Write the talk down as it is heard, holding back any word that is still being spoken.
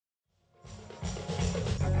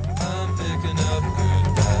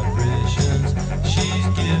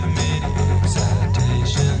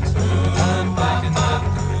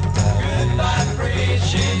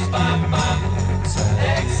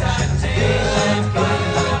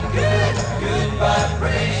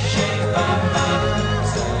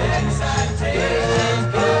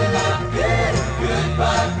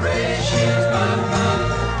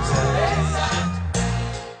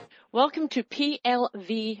to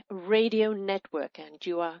PLV Radio Network, and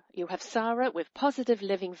you have Sarah with Positive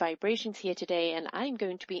Living Vibrations here today, and I'm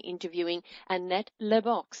going to be interviewing Annette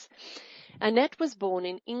Lebox. Annette was born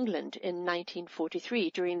in England in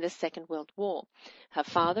 1943 during the Second World War. Her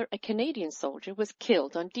father, a Canadian soldier, was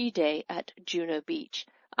killed on D-Day at Juno Beach.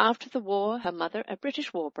 After the war, her mother, a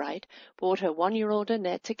British war bride, brought her 1-year-old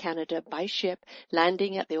Annette to Canada by ship,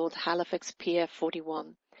 landing at the old Halifax Pier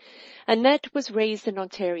 41. Annette was raised in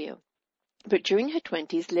Ontario, but during her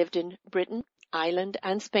 20s lived in Britain, Ireland,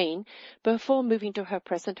 and Spain before moving to her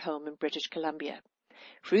present home in British Columbia.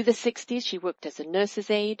 Through the 60s, she worked as a nurse's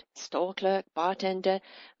aide, store clerk, bartender,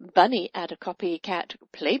 bunny at a copycat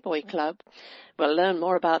Playboy club. We'll learn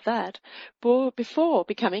more about that, before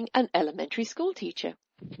becoming an elementary school teacher.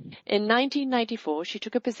 In 1994, she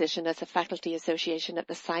took a position as a faculty association at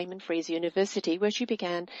the Simon Fraser University, where she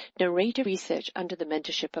began narrative research under the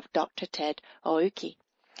mentorship of Dr. Ted Aoki.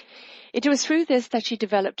 It was through this that she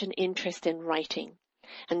developed an interest in writing,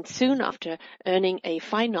 and soon after earning a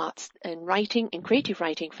fine arts in writing and creative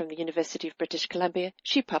writing from the University of British Columbia,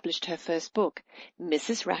 she published her first book,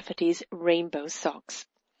 Mrs. Rafferty's Rainbow Socks.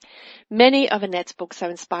 Many of Annette's books are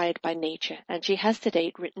inspired by nature, and she has to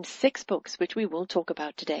date written 6 books, which we will talk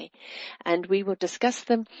about today, and we will discuss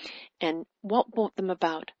them and what brought them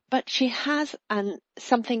about. But she has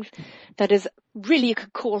something that is really, you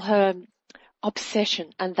could call her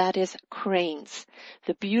obsession, and that is cranes,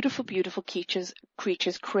 the beautiful, beautiful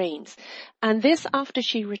creatures, cranes. And this after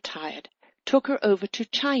she retired took her over to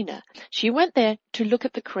China. She went there to look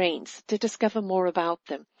at the cranes, to discover more about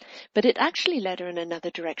them. But it actually led her in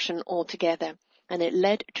another direction altogether, and it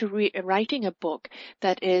led to writing a book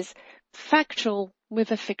that is factual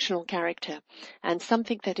with a fictional character, and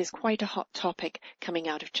something that is quite a hot topic coming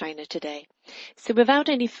out of China today. So without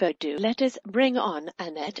any further ado, let us bring on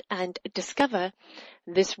Annette and discover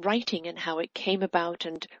this writing and how it came about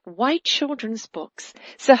and why children's books.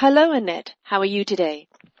 So hello, Annette. How are you today?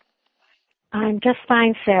 I'm just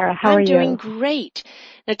fine, Sarah. How are you? I'm doing great.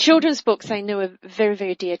 Now, children's books I know are very,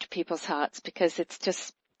 very dear to people's hearts because it's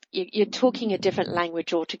just, you're talking a different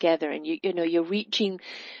language altogether, and you're reaching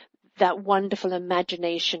that wonderful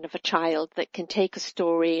imagination of a child that can take a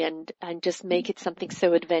story and just make it something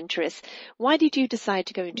so adventurous. Why did you decide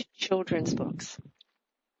to go into children's books?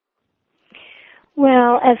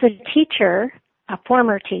 Well, as a teacher, a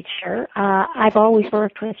former teacher, I've always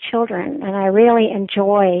worked with children, and I really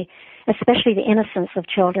enjoy especially the innocence of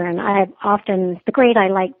children. The grade I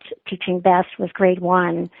liked teaching best was grade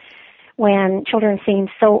 1, when children seem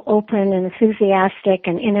so open and enthusiastic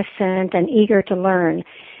and innocent and eager to learn.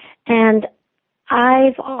 And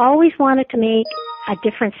I've always wanted to make a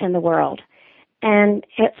difference in the world, and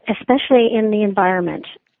especially in the environment.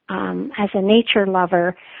 As a nature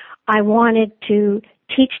lover, I wanted to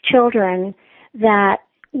teach children that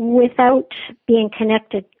without being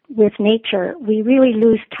connected with nature, we really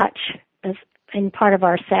lose touch in part of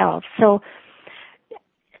ourselves. So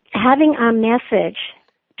having a message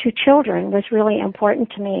to children was really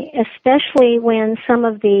important to me, especially when some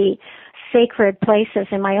of the sacred places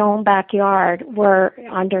in my own backyard were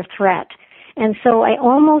under threat. And so I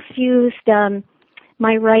almost used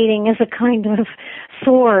my writing as a kind of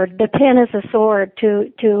sword, the pen as a sword,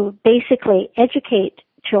 to basically educate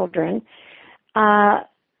children,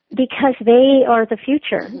 because they are the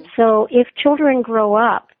future. Mm-hmm. So if children grow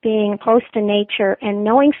up being close to nature and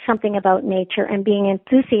knowing something about nature and being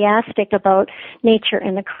enthusiastic about nature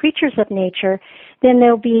and the creatures of nature, then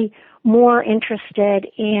they'll be more interested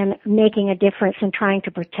in making a difference and trying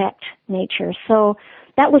to protect nature. So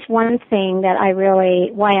that was one thing that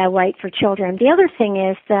why I write for children. The other thing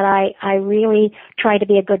is that I really try to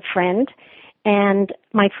be a good friend. And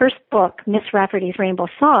my first book, Miss Rafferty's Rainbow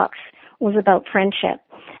Socks, was about friendship,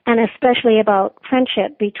 and especially about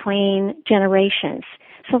friendship between generations.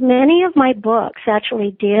 So many of my books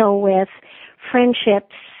actually deal with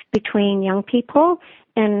friendships between young people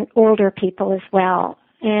and older people as well,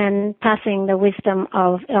 and passing the wisdom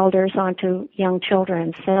of elders onto young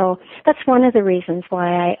children. So that's one of the reasons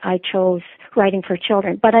why I chose writing for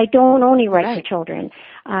children. But I don't only write for children.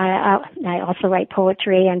 I also write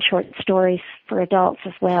poetry and short stories for adults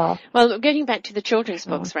as well. Well, getting back to the children's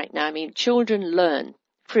books right now, I mean, children learn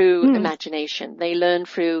through imagination. They learn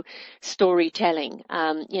through storytelling.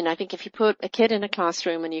 I think if you put a kid in a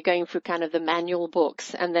classroom and you're going through kind of the manual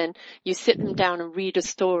books and then you sit them down and read a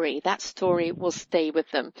story, that story will stay with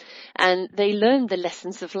them. And they learn the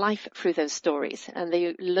lessons of life through those stories, and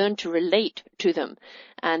they learn to relate to them.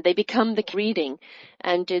 and they become the reading,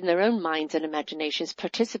 and in their own minds and imaginations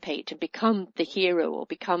participate and become the hero or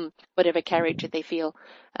become whatever character they feel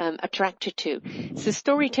attracted to. So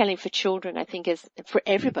storytelling for children, I think, is for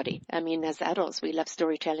everybody. I mean, as adults, we love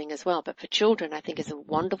storytelling as well, but for children, I think is a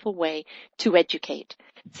wonderful way to educate.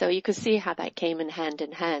 So you can see how that came in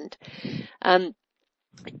hand.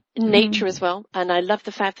 Nature as well. And I love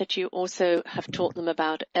the fact that you also have taught them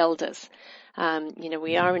about elders.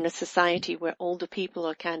 We are in a society where older people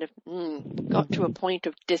are kind of got to a point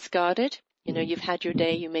of discarded. You've had your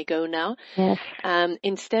day, you may go now. Yes.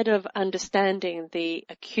 Instead of understanding the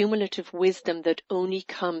accumulative wisdom that only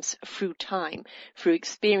comes through time, through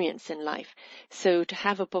experience in life. So to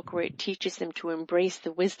have a book where it teaches them to embrace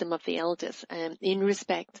the wisdom of the elders in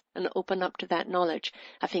respect and open up to that knowledge,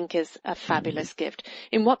 I think is a fabulous gift.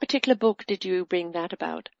 In what particular book did you bring that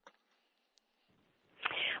about?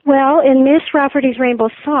 Well, in Miss Rafferty's Rainbow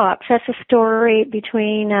Socks, that's a story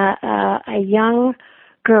between a young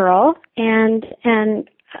girl and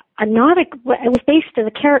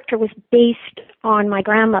the character was based on my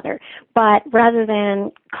grandmother, but rather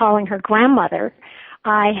than calling her grandmother,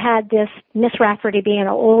 I had this Miss Rafferty being an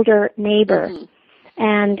older neighbor. Mm-hmm.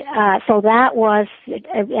 And so that was,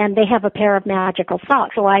 and they have a pair of magical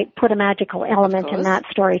socks, so I put a magical element in that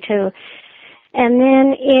story too. And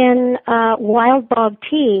then in Wild Bog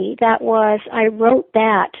Tea, I wrote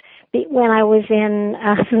that when I was in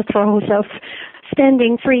the throes of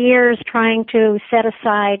spending 3 years trying to set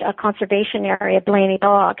aside a conservation area, Blaney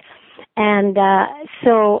Bog. And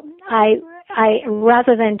so I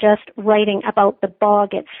rather than just writing about the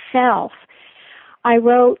bog itself, I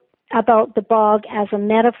wrote about the bog as a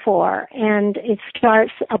metaphor, and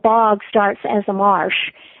a bog starts as a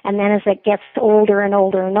marsh, and then as it gets older and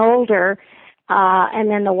older and older, and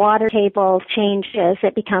then the water table changes,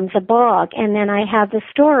 it becomes a bog. And then I have the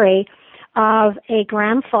story of a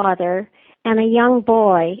grandfather and a young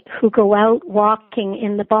boy who go out walking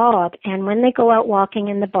in the bog. And when they go out walking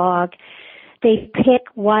in the bog, they pick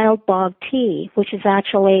wild bog tea, which is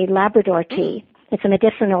actually Labrador tea. It's a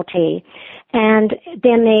medicinal tea. And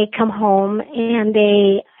then they come home and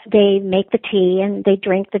they make the tea and they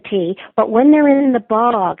drink the tea. But when they're in the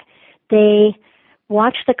bog, they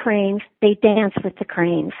watch the cranes, they dance with the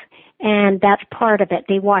cranes. And that's part of it.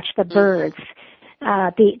 They watch the birds.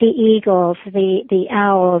 The eagles, the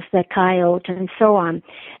owls, the coyote, and so on.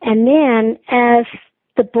 And then as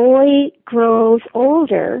the boy grows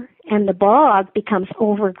older and the bog becomes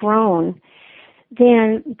overgrown,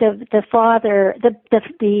 then the father,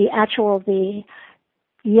 the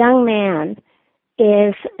young man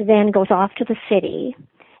then goes off to the city,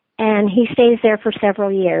 and he stays there for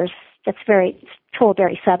several years. That's told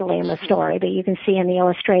very subtly in the story, but you can see in the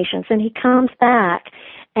illustrations. And he comes back,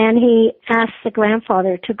 and he asks the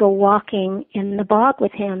grandfather to go walking in the bog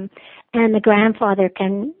with him, and the grandfather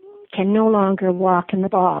can no longer walk in the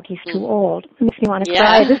bog. He's too old. It makes me want to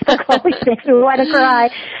cry. This book always makes me want to cry.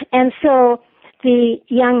 And so the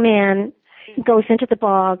young man goes into the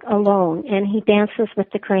bog alone, and he dances with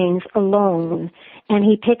the cranes alone, and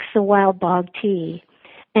he picks the wild bog tea,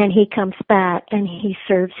 and he comes back, and he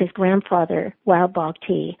serves his grandfather wild bog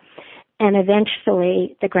tea. And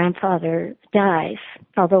eventually the grandfather dies,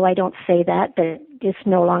 although I don't say that, but is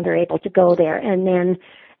no longer able to go there. And then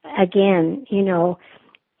again,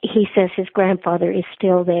 he says his grandfather is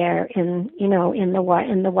still there in the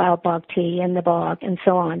wild bog tea and the bog and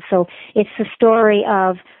so on. So it's the story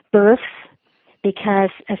of births,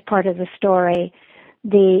 because as part of the story,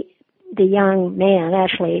 the young man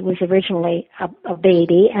actually was originally a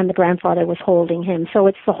baby, and the grandfather was holding him. So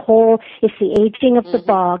it's the aging of the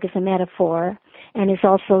bog as a metaphor, and it's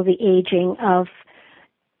also the aging of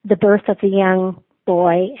the birth of the young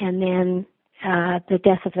boy, and then the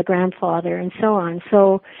death of the grandfather, and so on.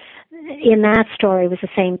 So in that story, it was the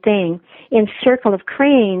same thing. In Circle of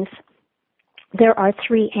Cranes, there are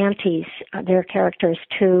 3 aunties. They're characters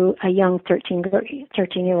to a young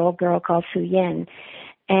 13-year-old girl called Su Yin.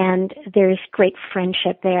 And there's great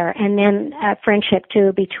friendship there. And then friendship,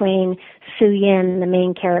 too, between Su Yin, the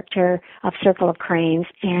main character of Circle of Cranes,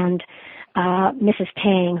 and Mrs.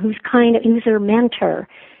 Tang, who's her mentor.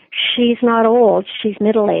 She's not old, she's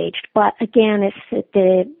middle-aged. But again, it's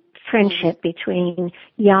the friendship between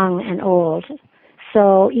young and old.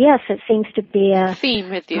 So, yes, it seems to be a theme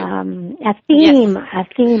with you. A theme of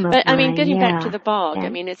But, I mean, mine, getting back to the bog, yeah. I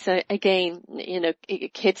mean, it's again,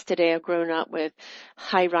 kids today are grown up with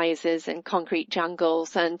high rises and concrete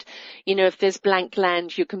jungles, and, if there's blank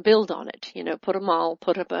land, you can build on it. Put a mall,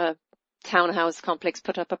 put up a townhouse complex,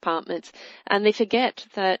 put up apartments, and they forget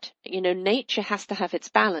that, nature has to have its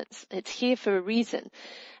balance. It's here for a reason.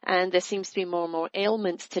 And there seems to be more and more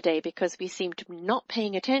ailments today because we seem to be not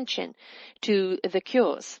paying attention to the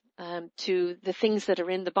cures, to the things that are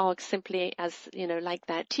in the bog simply as, like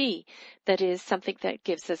that tea, that is something that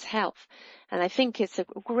gives us health. And I think it's a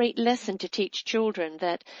great lesson to teach children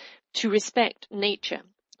that to respect nature,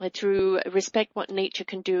 to respect what nature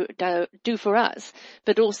can do for us,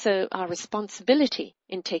 but also our responsibility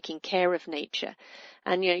in taking care of nature.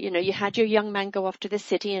 And, you had your young man go off to the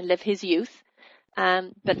city and live his youth,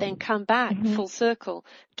 but then come back full circle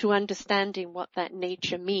to understanding what that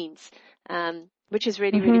nature means, which is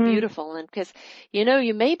really, really beautiful. And because,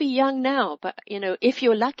 you may be young now, but, if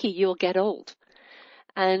you're lucky, you'll get old.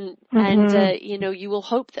 And you will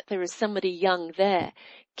hope that there is somebody young there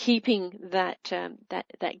keeping that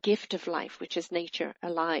gift of life, which is nature,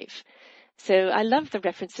 alive. So I love the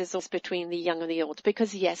references also between the young and the old,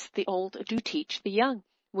 because yes, the old do teach the young.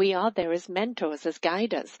 We are there as mentors, as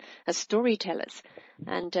guiders, as storytellers.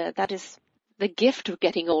 And that is the gift of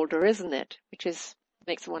getting older, isn't it? Which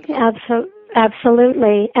makes it wonderful.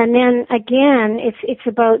 Absolutely. And then again, it's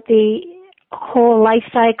about the whole life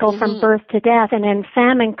cycle from birth to death. And in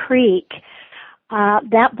Salmon Creek,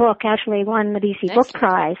 that book actually won the BC Book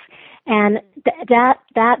Prize. And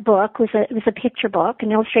that book was a picture book,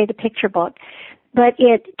 an illustrated picture book. But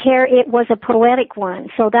it was a poetic one,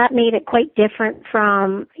 so that made it quite different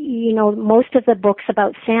from, most of the books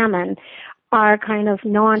about salmon are kind of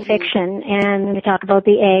nonfiction, and they talk about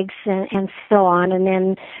the eggs and so on, and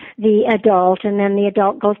then the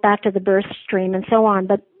adult goes back to the birth stream and so on.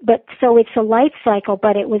 But so it's a life cycle,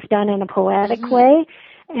 but it was done in a poetic way.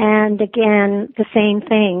 And again, the same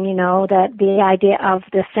thing, that the idea of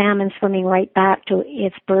the salmon swimming right back to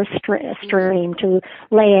its birth stream to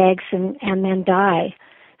lay eggs and then die.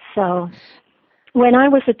 So when I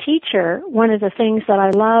was a teacher, one of the things that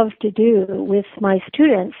I loved to do with my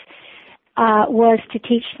students was to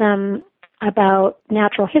teach them about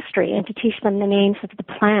natural history and to teach them the names of the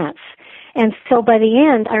plants. And so by the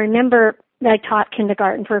end, I remember I taught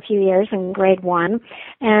kindergarten for a few years in grade 1,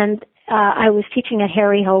 and I was teaching at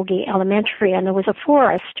Harry Hoagie Elementary, and there was a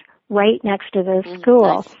forest right next to the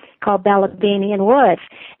school called Ballabanian Woods.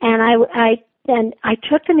 And I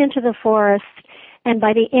took them into the forest, and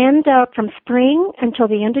by the end from spring until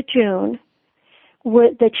the end of June,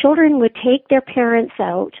 the children would take their parents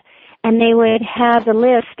out, and they would have a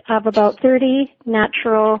list of about 30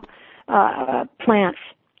 natural plants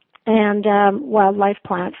and wildlife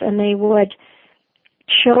plants, and they would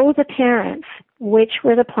show the parents which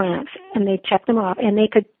were the plants, and they checked them off, and they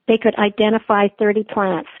could identify 30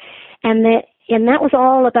 plants, and that was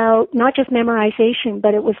all about not just memorization,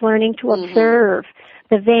 but it was learning to observe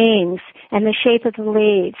the veins and the shape of the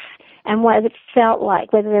leaves and what it felt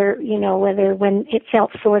like, whether when it felt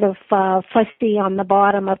sort of fuzzy on the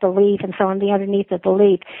bottom of the leaf and so on the underneath of the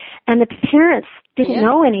leaf, and the parents didn't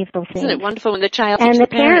know any of those things. Isn't it wonderful when the child and the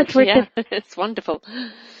parents were just it's wonderful.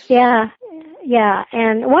 Yeah,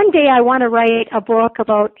 and one day I want to write a book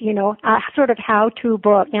about, a sort of how-to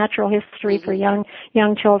book, natural history for young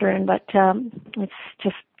children, but it's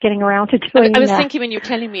just getting around to doing that. I was thinking when you were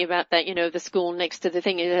telling me about that, the school next to the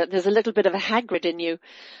thing, there's a little bit of a Hagrid in you.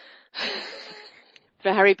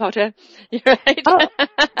 For Harry Potter, you're right.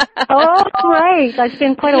 Oh, right. It's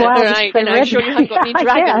been quite a while. Right, and I'm sure you have got any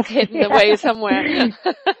dragons hidden away somewhere.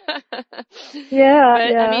 But,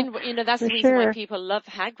 I mean, that's the reason why people love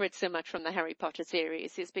Hagrid so much from the Harry Potter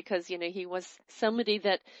series, is because, he was somebody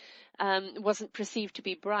that wasn't perceived to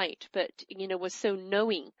be bright, but, was so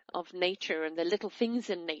knowing of nature and the little things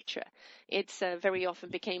in nature. It's very often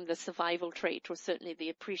became the survival trait, or certainly the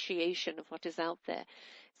appreciation of what is out there.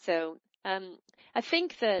 So I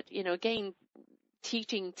think that, again,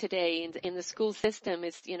 teaching today in the school system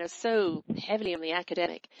is, so heavily on the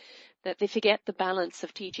academic that they forget the balance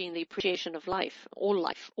of teaching the appreciation of life, all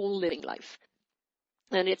living life.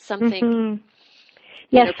 And it's something,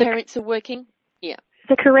 parents are working. Yeah.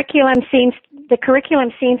 The curriculum seems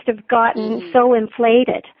to have gotten so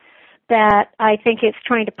inflated that I think it's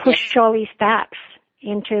trying to push all these facts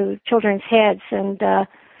into children's heads. And, not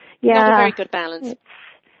a very good balance.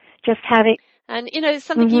 Just having. And, it's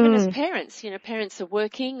something even as parents, parents are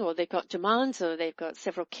working, or they've got demands, or they've got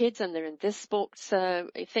several kids and they're in this sports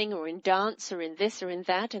thing, or in dance, or in this or in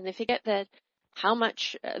that, and they forget that how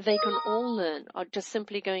much they can all learn, or just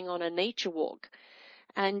simply going on a nature walk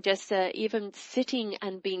and just even sitting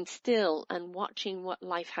and being still and watching what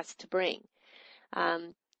life has to bring.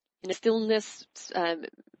 Stillness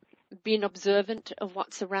being observant of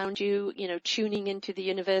what's around you, tuning into the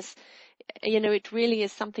universe. It really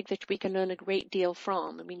is something that we can learn a great deal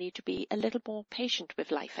from, and we need to be a little more patient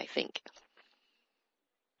with life, I think.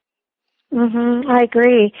 I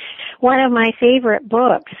agree. One of my favorite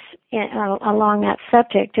books along that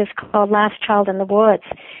subject is called Last Child in the Woods,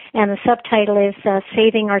 and the subtitle is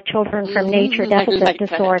Saving Our Children from Nature Deficit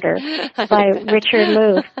Disorder by Richard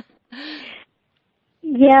Louv.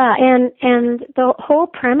 Yeah, and the whole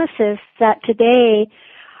premise is that today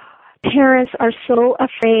parents are so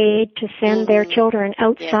afraid to send their children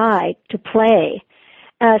outside to play.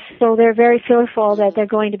 So they're very fearful that they're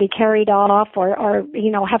going to be carried off or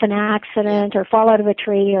have an accident or fall out of a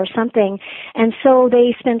tree or something. And so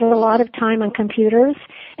they spend a lot of time on computers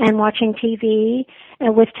and watching TV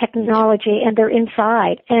with technology, and they're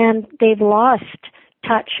inside, and they've lost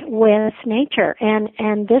touch with nature.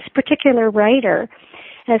 And this particular writer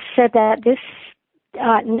has said that this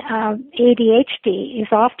ADHD is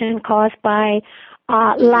often caused by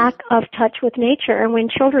lack of touch with nature, and when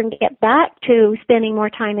children get back to spending more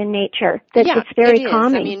time in nature, it's very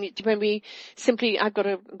calming. I mean, I've got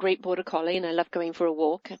a great border collie, and I love going for a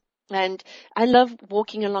walk, and I love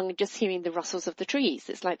walking along and just hearing the rustles of the trees.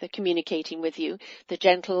 It's like they're communicating with you, the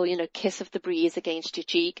gentle, kiss of the breeze against your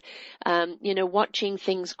cheek, watching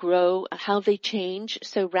things grow, how they change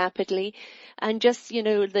so rapidly, and just,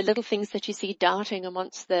 the little things that you see darting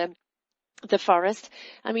amongst the forest.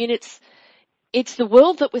 I mean, it's the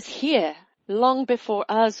world that was here long before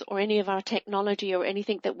us or any of our technology or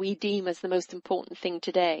anything that we deem as the most important thing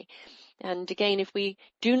today. And again, if we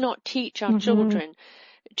do not teach our children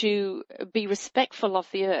to be respectful of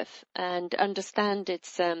the earth and understand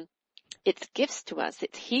its gifts to us,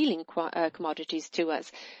 its healing commodities to us,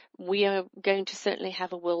 we are going to certainly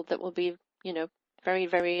have a world that will be, very,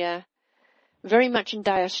 very, very much in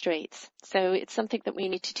dire straits. So it's something that we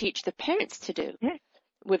need to teach the parents to do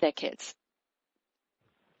with their kids.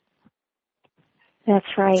 That's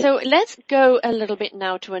right. So let's go a little bit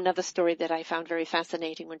now to another story that I found very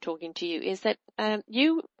fascinating when talking to you, is that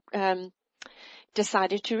you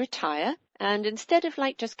decided to retire, and instead of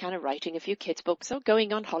just kind of writing a few kids' books or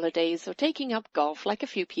going on holidays or taking up golf like a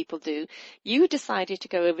few people do, you decided to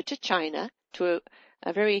go over to China, to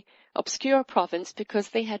a very obscure province, because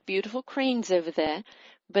they had beautiful cranes over there,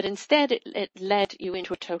 but instead it led you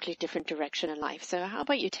into a totally different direction in life. So how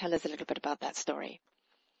about you tell us a little bit about that story?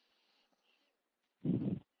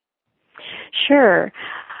 Sure.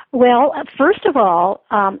 Well, first of all,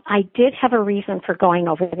 I did have a reason for going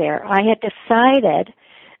over there. I had decided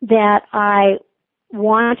that I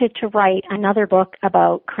wanted to write another book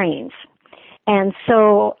about cranes. And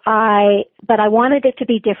so but I wanted it to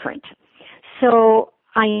be different. So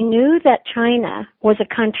I knew that China was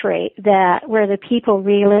a country where the people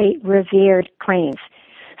really revered cranes.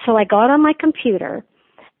 So I got on my computer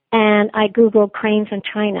and I Googled cranes in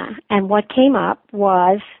China, and what came up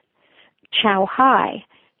was Chaohai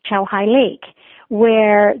Lake,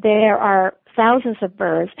 where there are thousands of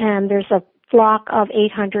birds, and there's a flock of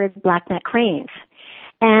 800 blackneck cranes.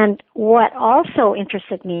 And what also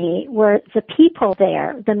interested me were the people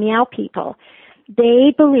there, the Miao people.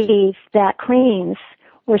 They believed that cranes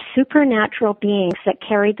were supernatural beings that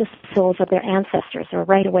carried the souls of their ancestors. Or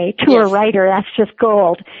right away, to a writer, that's just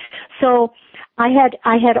gold. So I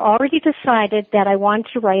had already decided that I wanted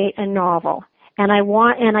to write a novel.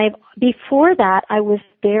 Before that, I was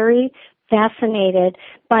very fascinated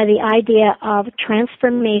by the idea of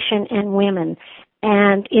transformation in women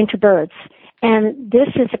and into birds. And this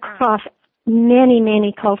is across many,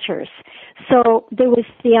 many cultures. So there was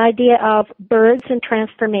the idea of birds and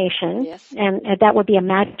transformation, and that would be a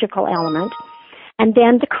magical element, and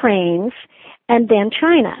then the cranes, and then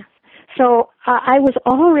China. So I was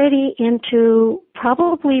already into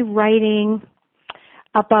probably writing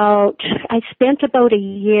I spent about a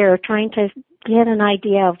year trying to get an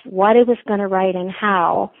idea of what I was going to write and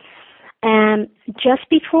how. And just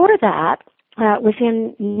before that, it was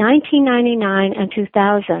in 1999 and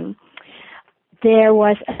 2000, there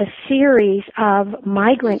was a series of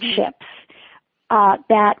migrant ships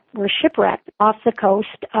that were shipwrecked off the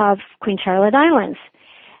coast of Queen Charlotte Islands.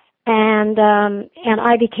 And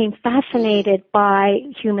I became fascinated by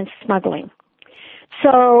human smuggling.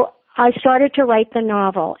 So I started to write the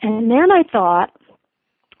novel, and then I thought,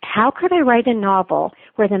 how could I write a novel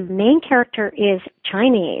where the main character is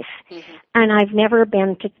Chinese, and I've never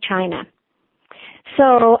been to China?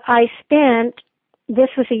 So this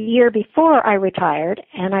was a year before I retired,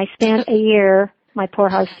 and I spent a year, my poor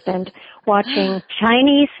husband, watching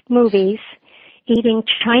Chinese movies eating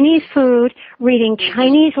Chinese food, reading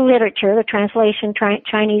Chinese literature, the translation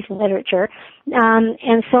Chinese literature,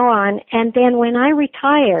 and so on. And then when I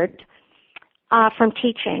retired from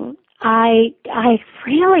teaching, I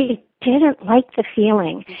really didn't like the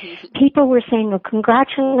feeling. People were saying, well,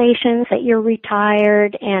 congratulations that you're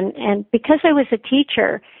retired, and because I was a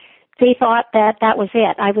teacher, they thought that that was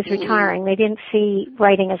it. I was retiring. They didn't see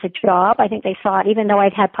writing as a job. I think they saw it, even though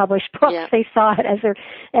I'd had published books, they saw it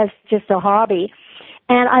as just a hobby.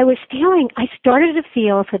 And I started to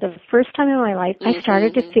feel for the first time in my life, I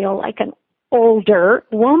started to feel like an older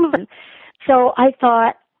woman. So I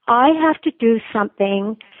thought, I have to do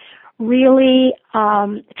something really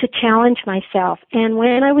to challenge myself. And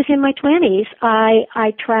when I was in my 20s,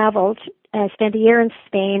 I traveled. I spent a year in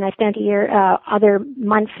Spain. I spent a year, other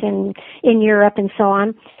months in Europe and so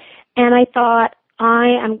on. And I thought,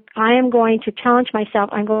 I am going to challenge myself.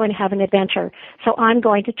 I'm going to have an adventure. So I'm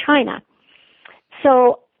going to China.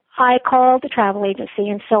 So I called the travel agency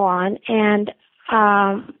and so on. And,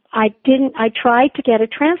 I tried to get a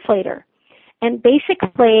translator. And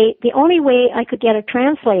basically, the only way I could get a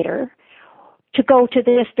translator to go to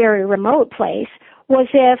this very remote place was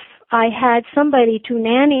if I had somebody to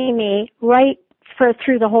nanny me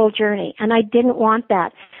through the whole journey. And I didn't want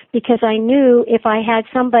that because I knew if I had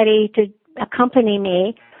somebody to accompany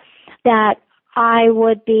me that I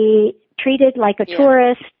would be treated like a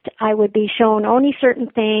tourist, I would be shown only certain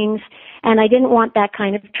things, and I didn't want that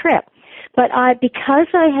kind of trip. But because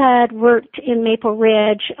I had worked in Maple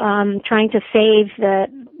Ridge, trying to save the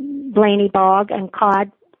Blaney Bog and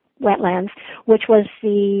Cod wetlands, which was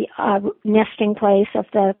the nesting place of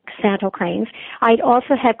the Santo cranes, I'd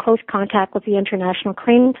also had close contact with the International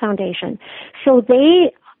Crane Foundation. So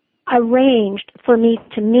they arranged for me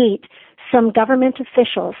to meet some government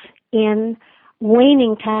officials in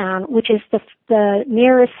Waning Town, which is the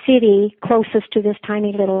nearest city closest to this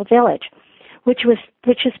tiny little village, which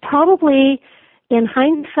is probably, in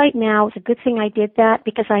hindsight now, it's a good thing I did that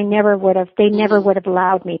because they never would have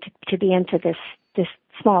allowed me to be into this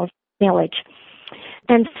small village.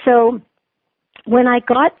 And so when I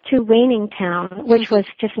got to Waning Town, which was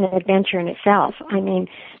just an adventure in itself, I mean,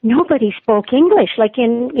 nobody spoke English. Like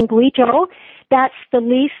in Guizhou, that's the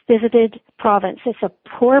least visited province. It's a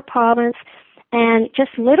poor province. And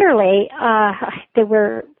just literally, I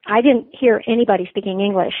didn't hear anybody speaking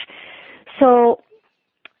English. So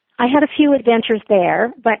I had a few adventures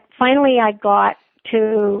there, but finally I got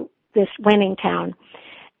to this Waning Town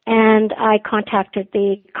and I contacted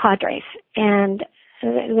the cadres, and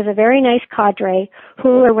it was a very nice cadre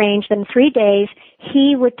who arranged in 3 days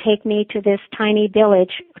he would take me to this tiny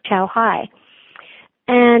village, Chao Hai.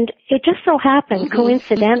 And it just so happened,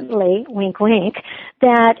 coincidentally, wink wink,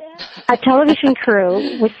 that a television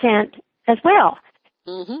crew was sent as well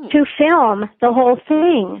to film the whole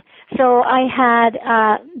thing. So I had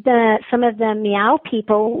some of the Miao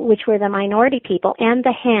people, which were the minority people, and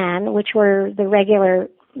the Han, which were the regular,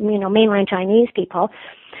 mainland Chinese people.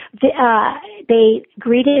 They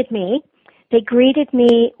greeted me. They greeted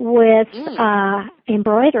me with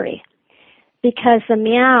embroidery, because the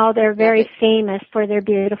Miao, they're very famous for their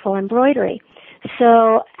beautiful embroidery.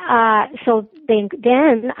 So then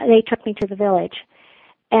they took me to the village.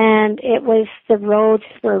 And the roads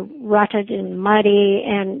were rutted and muddy,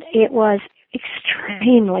 and it was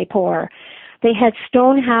extremely poor. They had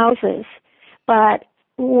stone houses, but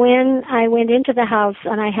when I went into the house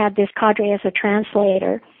and I had this cadre as a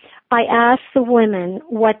translator, I asked the women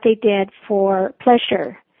what they did for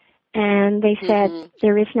pleasure. And they said,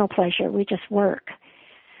 there is no pleasure, we just work.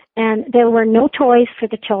 And there were no toys for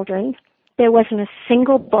the children. There wasn't a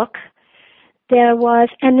single book.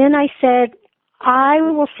 And then I said, I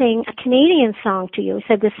will sing a Canadian song to you. I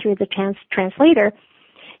said this through the translator.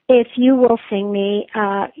 If you will sing me,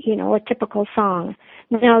 a typical song.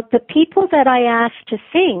 Now, the people that I asked to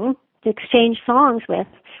sing, to exchange songs with,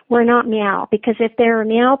 were not Miao, because if they were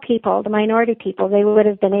Miao people, the minority people, they would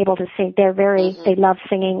have been able to sing. They love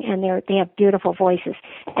singing, and they have beautiful voices,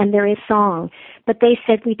 and there is song. But they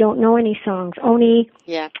said, we don't know any songs, only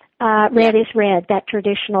Red is Red, that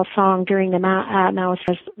traditional song during the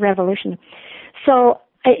Maoist revolution. So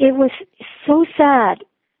it was so sad.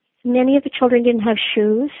 Many of the children didn't have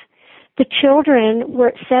shoes. The children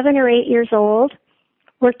were 7 or 8 years old,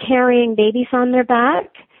 were carrying babies on their back,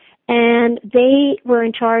 and they were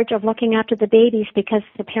in charge of looking after the babies because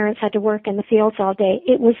the parents had to work in the fields all day.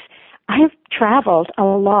 I have traveled a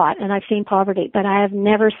lot and I've seen poverty, but I have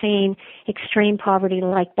never seen extreme poverty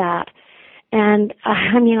like that. And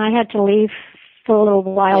I had to leave for a little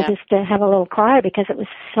while just to have a little cry because it was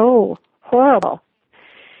so horrible.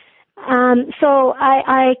 So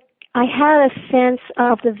I I had a sense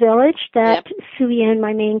of the village that Su Yin,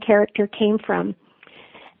 my main character, came from.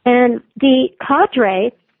 And the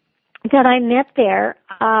cadre that I met there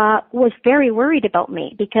was very worried about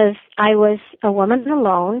me because I was a woman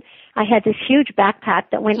alone. I had this huge backpack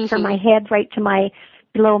that went from my head right to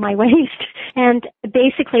below my waist. And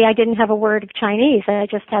basically I didn't have a word of Chinese. I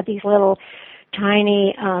just had these little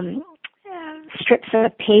tiny strips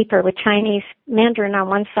of paper with Chinese Mandarin on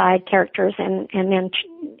one side characters and then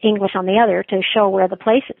English on the other to show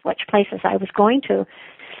which places I was going to.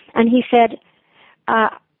 And he said,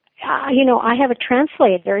 I have a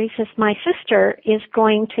translator. He says, my sister is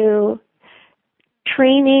going to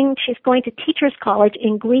she's going to teacher's college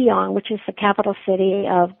in Guiyang, which is the capital city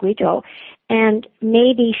of Guizhou, and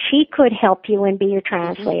maybe she could help you and be your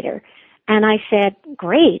translator. And I said,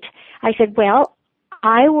 great. I said, well,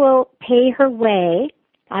 I will pay her way.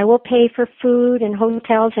 I will pay for food and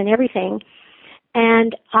hotels and everything.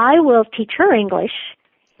 And I will teach her English.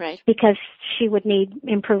 Right. Because she would need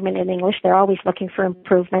improvement in English. They're always looking for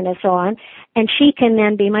improvement and so on. And she can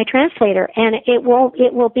then be my translator. And we'll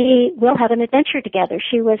have an adventure together.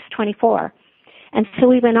 She was 24. And so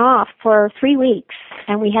we went off for 3 weeks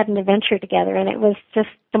and we had an adventure together, and it was just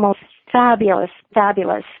the most fabulous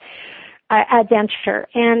adventure.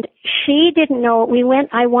 And she didn't know,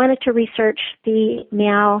 I wanted to research the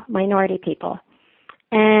Miao minority people.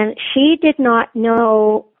 And she did not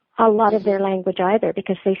know a lot of their language either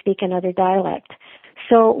because they speak another dialect.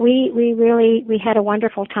 So we had a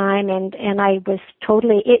wonderful time, and I was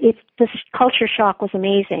totally, this culture shock was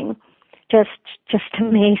amazing. Just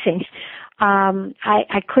amazing.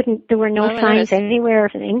 I couldn't, there were no signs anywhere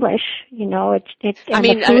of English, the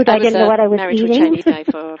food, I didn't know what I was eating. I was married to a Chinese guy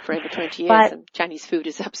for over 20 years, and Chinese food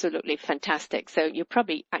is absolutely fantastic. So you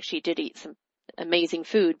probably actually did eat some amazing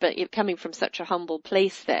food, but coming from such a humble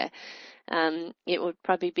place there, it would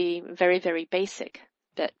probably be very, very basic,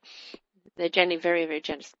 but they're generally very, very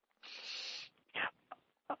generous.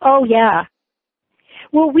 Oh, yeah.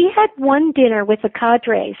 Well, we had one dinner with the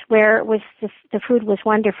cadres where it was the food was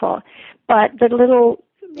wonderful, but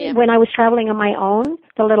when I was traveling on my own,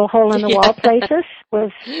 the little hole in the wall places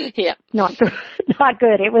was not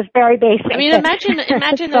good. It was very basic. I mean, imagine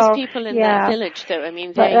those people in that village, though. I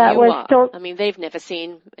mean, I mean, they've never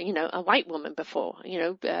seen, a white woman before,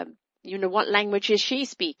 what language is she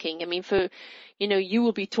speaking? I mean, you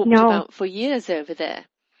will be talked about for years over there.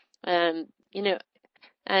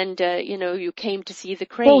 You came to see the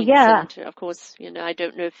cranes. Oh, yeah. And of course, I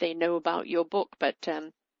don't know if they know about your book, but,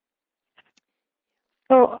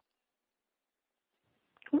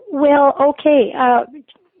 well, okay.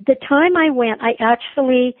 The time I went,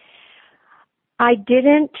 I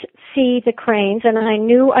didn't see the cranes, and I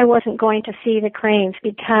knew I wasn't going to see the cranes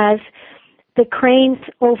because the cranes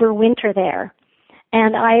overwinter there.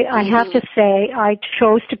 And I have to say, I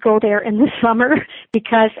chose to go there in the summer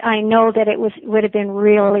because I know that it would have been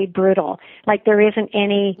really brutal. Like there isn't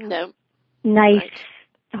any nice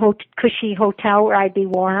cushy hotel where I'd be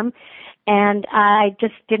warm. And I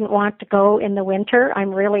just didn't want to go in the winter. I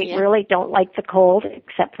really don't like the cold,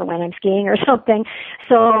 except for when I'm skiing or something.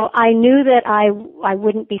 So I knew that I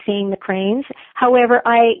wouldn't be seeing the cranes. However,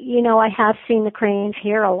 I have seen the cranes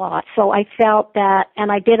here a lot. So I felt that,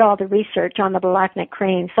 and I did all the research on the blackneck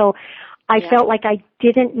crane. So I felt like I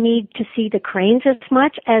didn't need to see the cranes as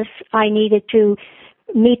much as I needed to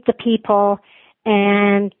meet the people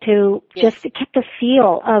and to just get the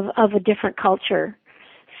feel of a different culture.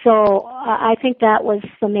 So I think that was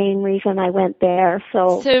the main reason I went there.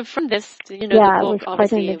 So from this, the book it was quite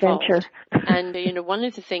obviously an adventure. And, one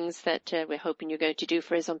of the things that we're hoping you're going to do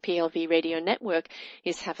for us on PLV Radio Network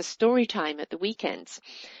is have a story time at the weekends,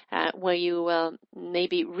 where you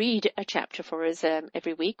maybe read a chapter for us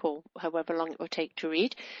every week or however long it will take to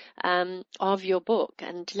read, of your book,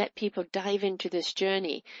 and let people dive into this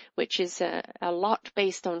journey, which is a lot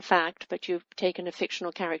based on fact, but you've taken a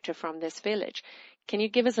fictional character from this village. Can you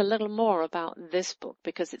give us a little more about this book?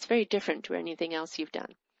 Because it's very different to anything else you've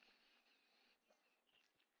done.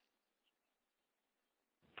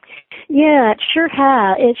 Yeah, it sure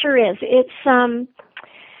has. It sure is. It's,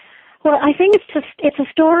 well, I think it's a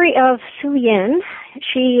story of Su Yin.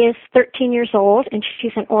 She is 13 years old and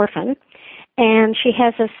she's an orphan. And she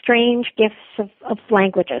has a strange gift of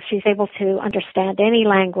languages. She's able to understand any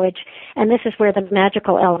language, and this is where the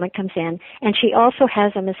magical element comes in. And she also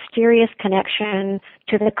has a mysterious connection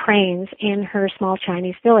to the cranes in her small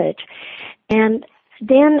Chinese village. And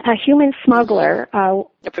then a human smuggler,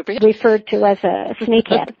 referred to as a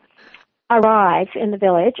snakehead, arrives in the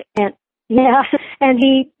village, and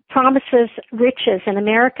he promises riches in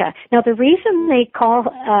America. Now, the reason they call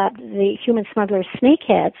the human smugglers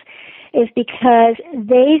snakeheads is because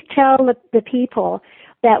they tell the people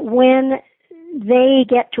that when they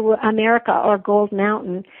get to America or Gold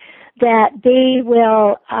Mountain, that they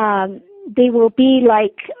will be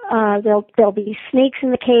like there'll be snakes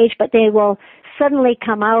in the cage, but they will suddenly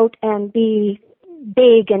come out and be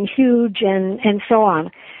big and huge and so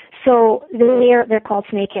on. So they're called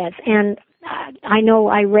snakeheads. And I know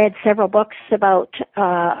I read several books about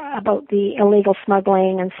the illegal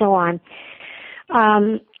smuggling and so on.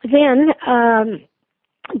 Then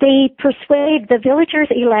they persuade the villagers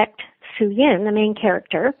elect Su Yin, the main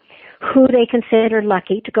character, who they consider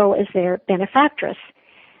lucky to go as their benefactress.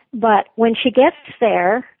 But when she gets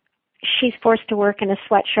there, she's forced to work in a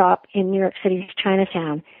sweatshop in New York City's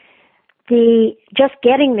Chinatown. Just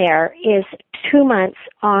getting there is 2 months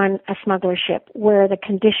on a smuggler ship where the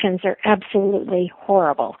conditions are absolutely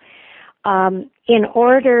horrible. In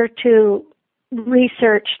order to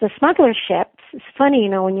research the smuggler ships, it's funny,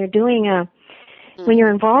 when you're when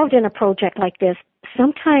you're involved in a project like this,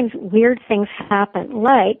 sometimes weird things happen.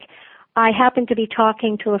 Like, I happened to be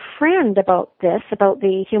talking to a friend about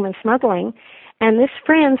the human smuggling, and this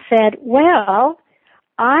friend said, well,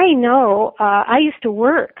 I know, I used to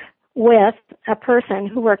work with a person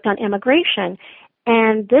who worked on immigration,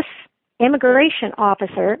 and this immigration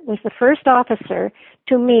officer was the first officer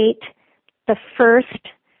to meet the first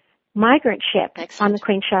migrant ship on the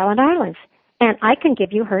Queen Charlotte Islands, and I can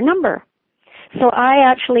give you her number. So I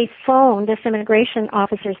actually phoned this immigration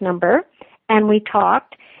officer's number, and we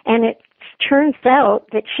talked, and it turns out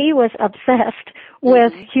that she was obsessed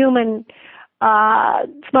with human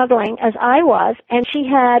smuggling as I was, and she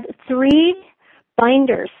had 3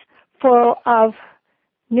 binders full of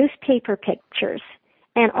newspaper pictures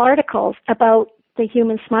and articles about the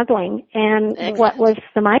human smuggling and what was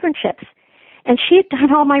the migrant ships. And she had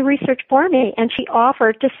done all my research for me, and she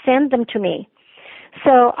offered to send them to me.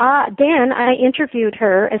 So then I interviewed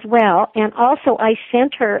her as well, and also I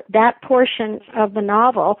sent her that portion of the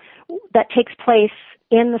novel that takes place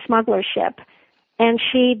in the smuggler ship. And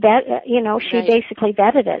she basically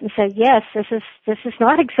vetted it and said, yes, this is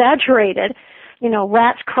not exaggerated.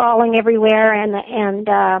 Rats crawling everywhere and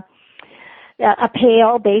a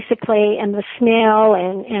pail basically, and the smell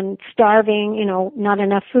and starving, not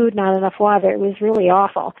enough food, not enough water. It was really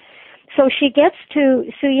awful. So Su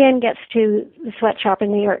Yin gets to the sweatshop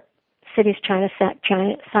in New York City's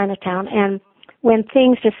Chinatown, and when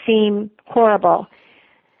things just seem horrible,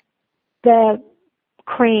 the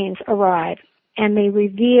Cranes arrive, and they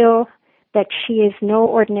reveal that she is no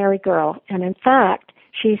ordinary girl, and in fact,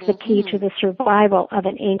 she's the key to the survival of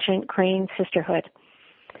an ancient Crane sisterhood.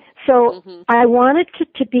 So I wanted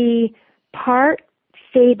it to be part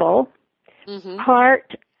fable,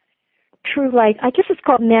 part true life. I guess it's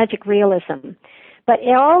called magic realism. But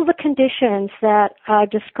all the conditions that I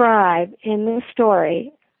describe in this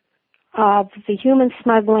story of the human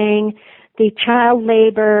smuggling, the child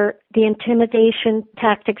labor, the intimidation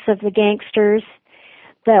tactics of the gangsters,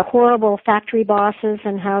 the horrible factory bosses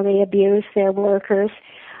and how they abuse their workers,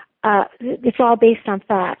 it's all based on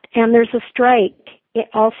fact. And there's a strike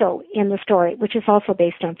also in the story, which is also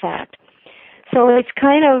based on fact. So it's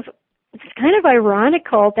kind of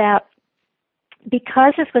ironical that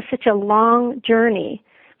because it was such a long journey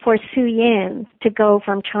for Su Yin to go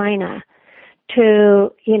from China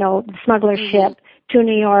to, the smuggler ship to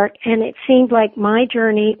New York, and it seemed like my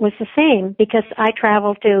journey was the same because I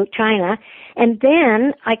traveled to China, and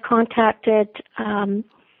then I contacted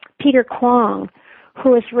Peter Kwong,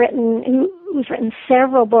 who's written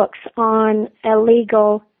several books on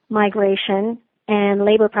illegal migration and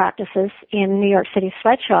labor practices in New York City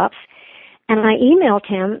sweatshops. And I emailed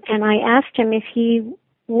him and I asked him if he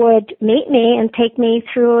would meet me and take me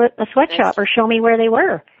through a sweatshop or show me where they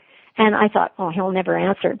were. And I thought, he'll never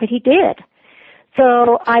answer, but he did.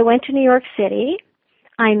 So I went to New York City.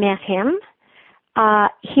 I met him.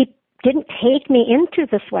 He didn't take me into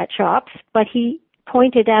the sweatshops, but he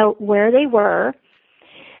pointed out where they were,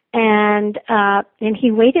 and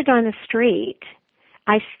he waited on the street.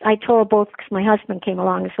 I told both, because my husband came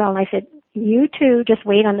along as well, and I said, you two just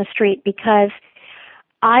wait on the street because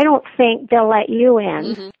I don't think they'll let you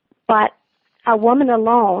in, but a woman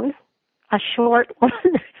alone, a short,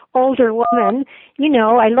 older woman,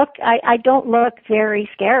 I don't look very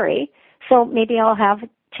scary, so maybe I'll have a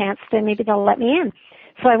chance maybe they'll let me in.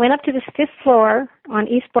 So I went up to this 5th floor on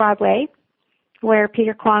East Broadway, where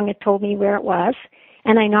Peter Kwong had told me where it was,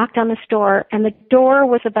 and I knocked on the door, and the door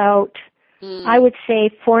was about, I would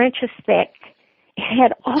say, 4 inches thick. It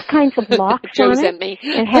had all kinds of locks on it.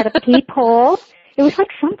 It had a peephole. It was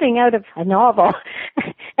like something out of a novel.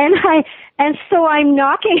 And so I'm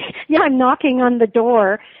knocking on the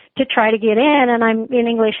door to try to get in, and I'm in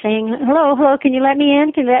English saying, hello, can you let me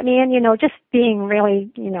in? Can you let me in? Just being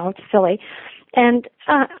really, silly. And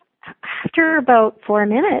after about 4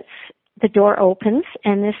 minutes, the door opens,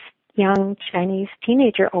 and this young Chinese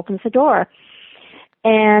teenager opens the door.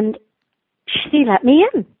 And she let me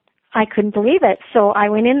in. I couldn't believe it. So I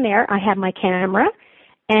went in there. I had my camera,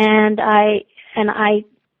 and I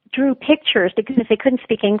drew pictures because they couldn't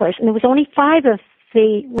speak English. And there was only 5 of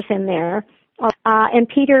was in there. And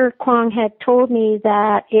Peter Kwong had told me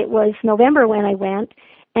that it was November when I went,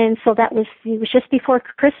 and so it was just before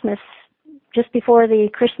Christmas, just before the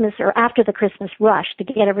Christmas or after the Christmas rush to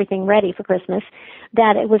get everything ready for Christmas,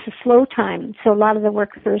 that it was a slow time. So a lot of the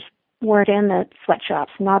workers weren't in the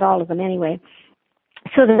sweatshops, not all of them anyway.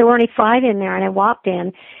 So there were only 5 in there, and I walked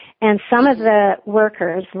in, and some of the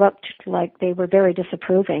workers looked like they were very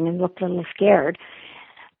disapproving and looked a little scared.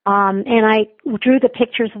 And I drew the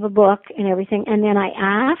pictures of the book and everything, and then I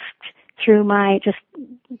asked through my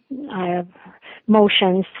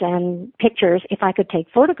motions and pictures if I could take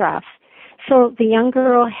photographs. So the young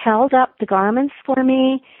girl held up the garments for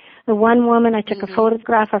me. The one woman, I took a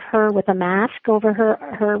photograph of her with a mask over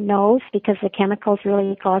her nose because the chemicals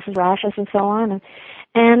really causes rashes and so on.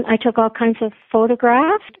 And I took all kinds of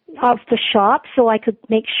photographs of the shop so I could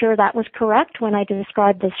make sure that was correct when I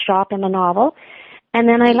described the shop in the novel. And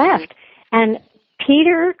then I left. And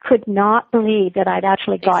Peter could not believe that I'd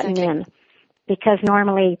actually gotten in, because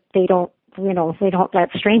normally they don't let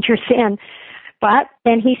strangers in. But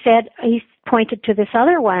then he pointed to this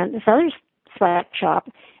other sweatshop,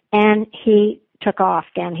 and he took off.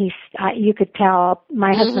 And you could tell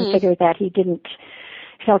my husband figured that he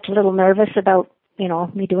felt a little nervous about,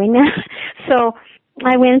 me doing that. So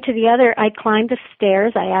I went to I climbed the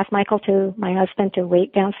stairs. I asked my husband to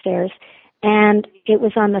wait downstairs. And it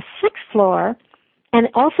was on the 6th floor, and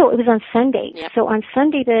also it was on Sunday. Yep. So on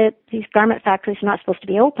Sunday, these garment factories are not supposed to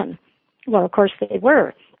be open. Well, of course they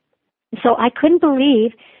were. So I couldn't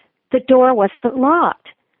believe the door wasn't locked.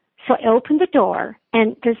 So I opened the door,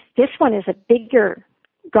 and this one is a bigger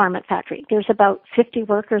garment factory. There's about 50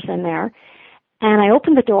 workers in there. And I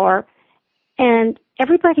opened the door, and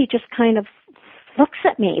everybody just kind of looks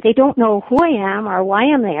at me. They don't know who I am or why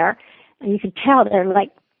I'm there. And you can tell they're like,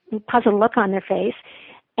 puzzled look on their face,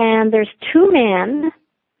 and there's 2 men,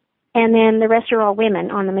 and then the rest are all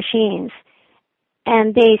women on the machines,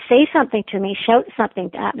 and they say something to me, shout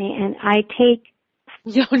something at me, and I take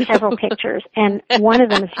several pictures, and one of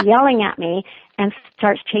them is yelling at me and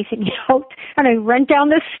starts chasing me out, and I run down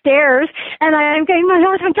the stairs, and I'm going, my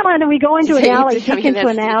husband, come on, and we go into an alley,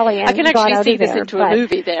 and I can actually see this into a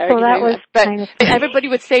movie there. So that was kind of everybody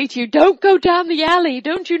would say to you, don't go down the alley,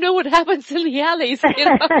 don't you know what happens in the alleys?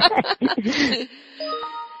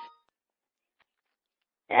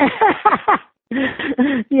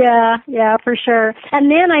 Yeah, for sure. And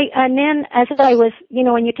then as I was,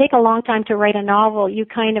 when you take a long time to write a novel, you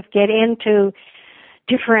kind of get into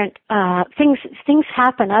different things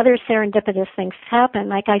happen, other serendipitous things happen.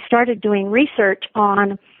 Like I started doing research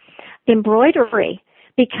on embroidery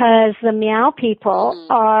because the Miao people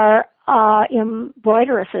are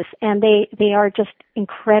embroideresses, and they are just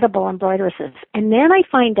incredible embroideresses. And then I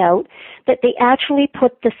find out that they actually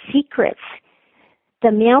put the secrets.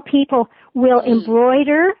 The Miao people will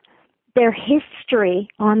embroider their history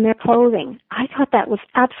on their clothing. I thought that was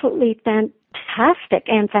absolutely fantastic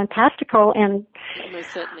and fantastical, and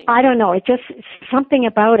I don't know, it just something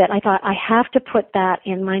about it. I thought I have to put that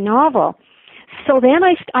in my novel. So then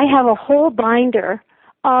I have a whole binder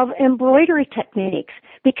of embroidery techniques,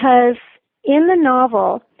 because in the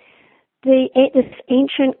novel, this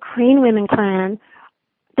ancient crane women clan,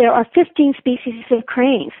 there are 15 species of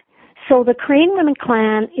cranes. So the Crane Women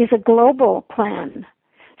clan is a global clan.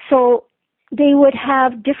 So they would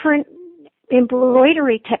have different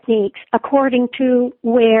embroidery techniques according to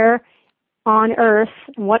where on earth,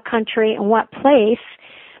 and what country, and what place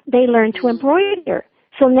they learn to embroider.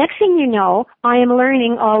 So next thing you know, I am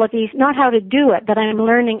learning all of these, not how to do it, but I'm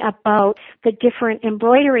learning about the different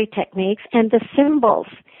embroidery techniques and the symbols.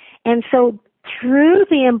 And so through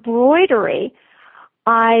the embroidery,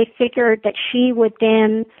 I figured that she would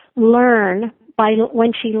then learn,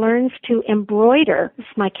 when she learns to embroider, this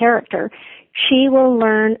is my character, she will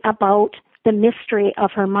learn about the mystery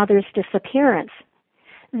of her mother's disappearance.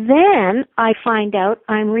 Then I find out,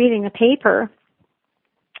 I'm reading a paper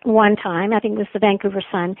one time, I think it was the Vancouver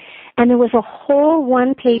Sun, and there was a whole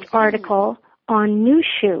one-page article on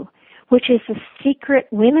Nushu, which is a secret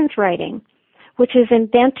women's writing,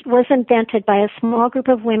 was invented by a small group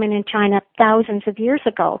of women in China thousands of years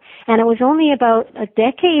ago. And it was only about a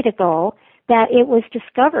decade ago that it was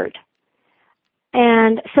discovered.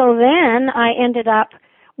 And so then I ended up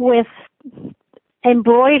with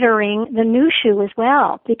embroidering the Nushu as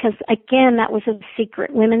well, because again, that was a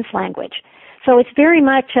secret women's language. So it's very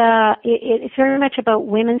much about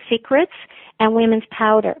women's secrets and women's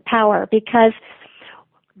power, because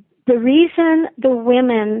the reason the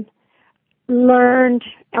women learned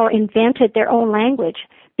or invented their own language,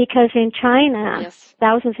 because in China, yes,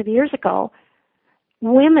 thousands of years ago,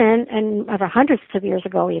 women, and over hundreds of years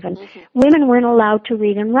ago even, women weren't allowed to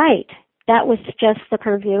read and write. That was just the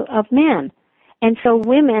purview of men. And so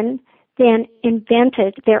women then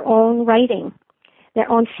invented their own writing, their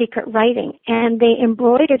own secret writing, and they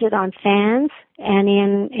embroidered it on fans and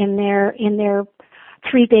in their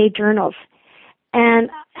 3-day journals. And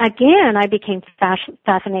again, I became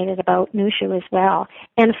fascinated about Nushu as well.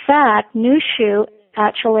 In fact, Nushu,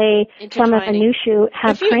 actually, some of the Nushu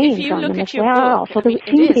have cranes on them as well. Book, so there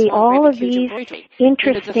seem to be all of these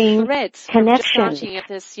interesting the threads connections. Starting at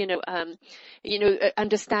this,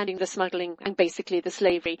 understanding the smuggling and basically the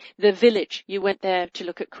slavery, the village. You went there to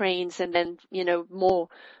look at cranes, and then more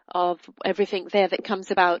of everything there that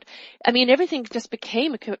comes about. I mean, everything just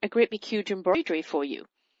became a great big huge embroidery for you.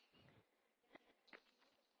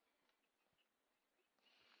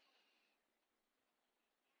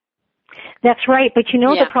 That's right, but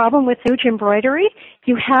the problem with huge embroidery,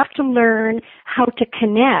 you have to learn how to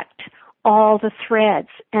connect all the threads,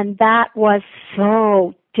 and that was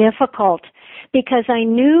so difficult because I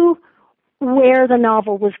knew where the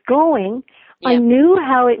novel was going, I knew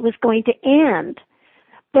how it was going to end,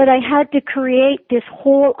 but I had to create this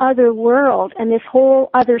whole other world and this whole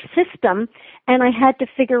other system, and I had to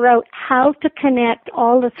figure out how to connect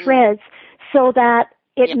all the threads so that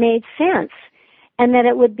it made sense and that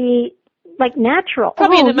it would be like natural.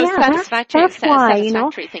 Probably the most satisfactory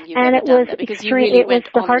thing you've ever done, because you really went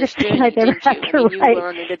on this journey, didn't you? I mean, you were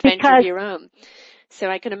on an adventure of your own. So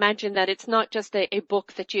I can imagine that it's not just a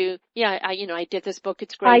book that I did this book,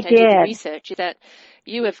 it's great, I did the research, that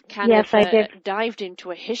you have kind of dived into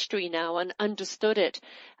a history now and understood it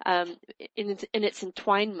in its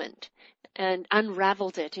entwinement and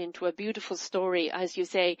unraveled it into a beautiful story, as you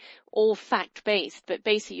say, all fact-based, but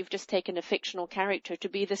basically you've just taken a fictional character to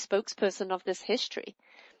be the spokesperson of this history.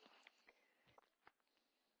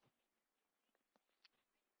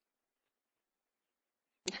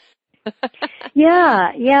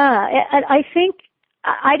 I think,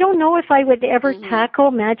 I don't know if I would ever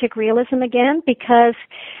tackle magic realism again, because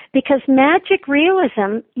magic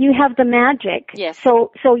realism, you have the magic. Yes.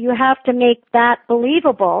 So you have to make that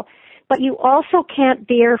believable, but you also can't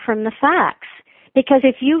veer from the facts. Because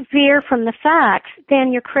if you veer from the facts,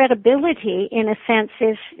 then your credibility, in a sense,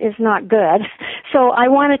 is not good. So I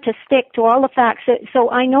wanted to stick to all the facts. So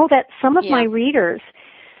I know that some of my readers,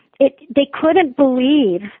 they couldn't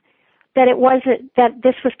believe that that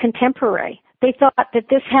this was contemporary. They thought that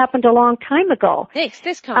this happened a long time ago.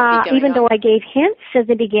 This can't be going even on. Though I gave hints at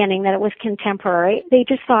the beginning that it was contemporary, they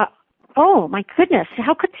just thought, "Oh my goodness,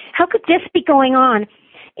 how could this be going on?"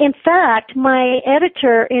 In fact, my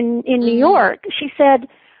editor in New York, she said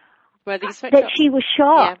that she was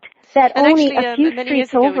shocked that and only actually, a few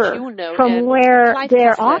streets over from where Clive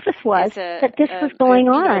their Cussler office was, that this was going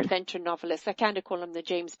on. Adventure novelist. I kind of call him the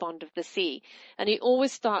James Bond of the sea. And he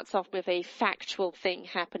always starts off with a factual thing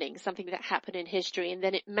happening, something that happened in history, and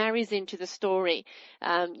then it marries into the story,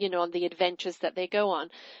 on the adventures that they go on.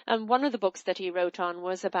 And one of the books that he wrote on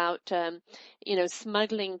was about,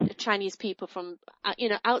 smuggling Chinese people from,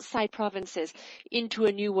 outside provinces into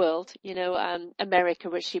a new world, America,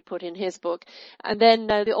 which he put in his book. And then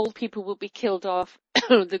the old people will be killed off,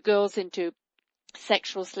 the girls into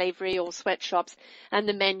sexual slavery or sweatshops, and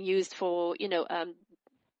the men used for,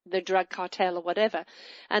 the drug cartel or whatever.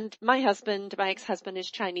 And my ex-husband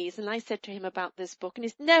is Chinese, and I said to him about this book, and he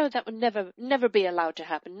said, no, that would never be allowed to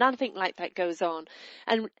happen. Nothing like that goes on.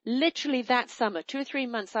 And literally that summer, 2 or 3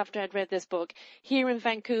 months after I'd read this book, here in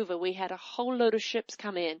Vancouver, we had a whole load of ships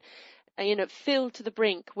come in, filled to the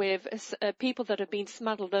brink with people that have been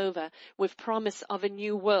smuggled over with promise of a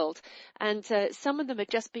new world. And some of them had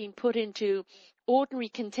just been put into ordinary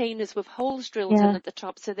containers with holes drilled in at the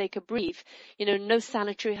top so they could breathe. No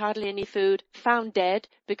sanitary, hardly any food, found dead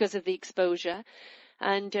because of the exposure.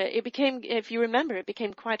 And it became, if you remember, it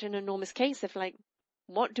became quite an enormous case of like,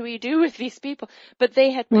 what do we do with these people? But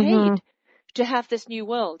they had paid to have this new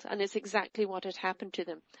world, and it's exactly what had happened to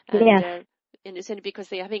them. And it's only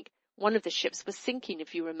because I think one of the ships was sinking,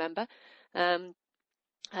 if you remember.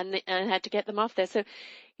 and had to get them off there. So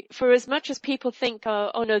for as much as people think,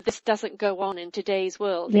 oh no, this doesn't go on in today's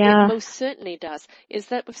world, Yeah. it most certainly does. Is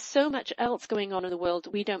that with so much else going on in the world,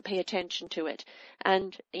 we don't pay attention to it.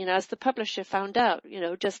 And, as the publisher found out,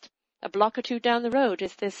 just a block or two down the road,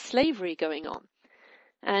 is there's slavery going on.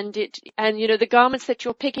 And the garments that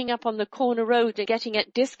you're picking up on the corner road and getting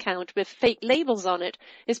at discount with fake labels on it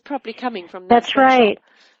is probably coming from that That's right.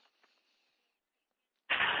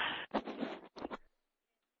 shop.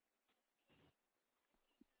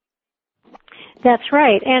 That's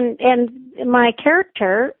right. And my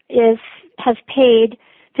character has paid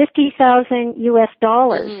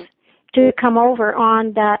 $50,000 to come over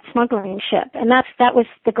on that smuggling ship. And that was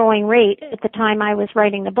the going rate at the time I was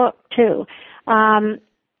writing the book too.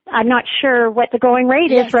 I'm not sure what the going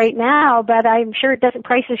rate is right now, but I'm sure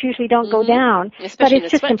prices usually don't go down. Especially but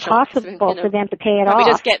it's just impossible for them to pay it off.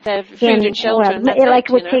 Just get their food and shelter. And it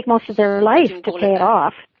would take most of their life to pay it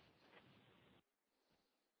off.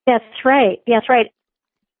 That's right. That's right.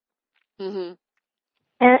 Mm-hmm.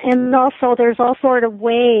 And also there's all sort of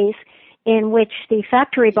ways in which the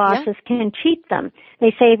factory bosses can cheat them.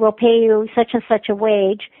 They say, we'll pay you such and such a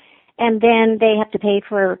wage, and then they have to pay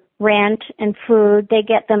for rent and food. They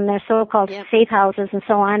get them their so-called safe houses and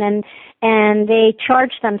so on, and they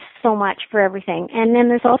charge them so much for everything. And then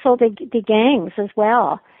there's also the gangs as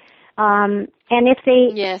well. And if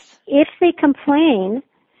they complain,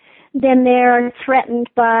 then they're threatened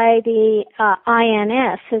by the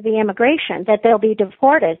INS, or the immigration, that they'll be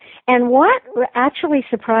deported. And what actually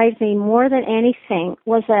surprised me more than anything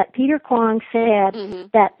was that Peter Kwong said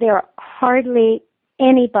that there hardly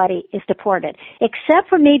anybody is deported, except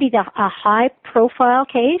for maybe a high-profile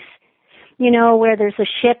case, where there's a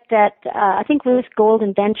ship that I think was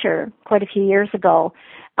Golden Venture quite a few years ago,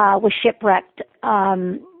 was shipwrecked.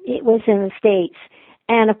 It was in the States.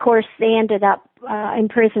 And, of course, they ended up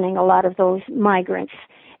imprisoning a lot of those migrants,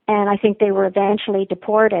 and I think they were eventually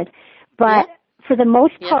deported. But for the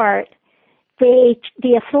most part, the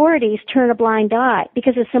authorities turn a blind eye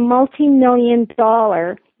because it's a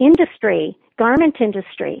multi-million-dollar industry, garment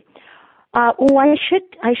industry. I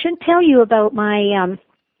should tell you about my.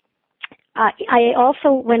 I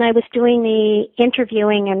also, when I was doing the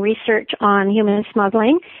interviewing and research on human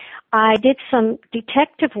smuggling, I did some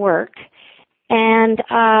detective work. And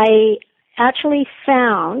I actually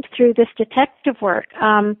found, through this detective work,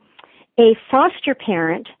 a foster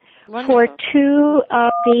parent for two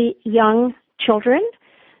of the young children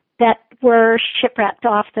that were shipwrecked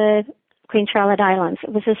off the Queen Charlotte Islands.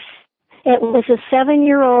 It was a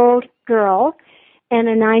 7-year-old girl and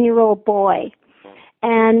a 9-year-old boy.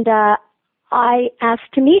 And I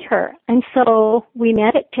asked to meet her. And so we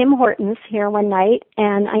met at Tim Hortons here one night,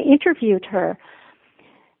 and I interviewed her.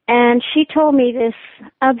 And she told me this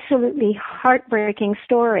absolutely heartbreaking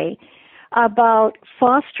story about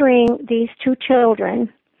fostering these two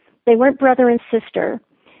children. They weren't brother and sister.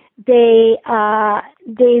 They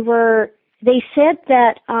said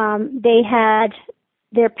that they had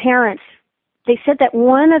their parents. They said that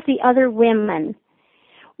one of the other women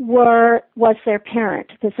was their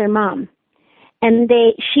parent, was their mom. And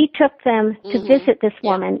she took them to visit this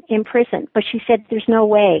woman in prison, but she said there's no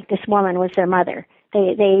way this woman was their mother.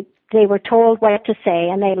 They were told what to say,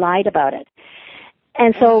 and they lied about it.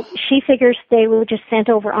 And so she figures they were just sent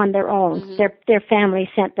over on their own. Their family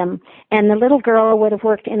sent them. And the little girl would have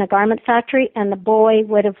worked in a garment factory, and the boy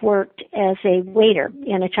would have worked as a waiter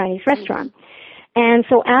in a Chinese restaurant. And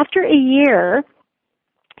so after a year,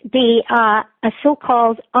 a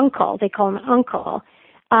so-called uncle, they call him uncle,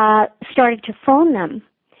 started to phone them.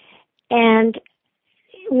 And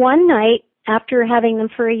one night, after having them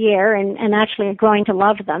for a year and actually growing to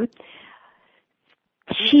love them,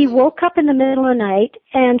 she woke up in the middle of the night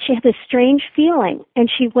and she had this strange feeling, and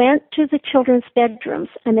she went to the children's bedrooms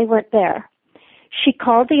and they weren't there. She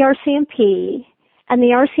called the RCMP, and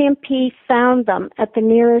the RCMP found them at the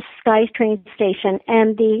nearest SkyTrain station,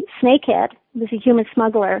 and the snakehead, who was a human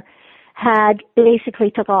smuggler, had basically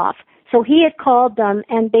took off. So he had called them,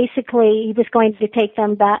 and basically he was going to take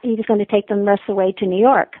them back. He was going to take them the rest of the way to New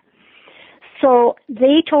York. So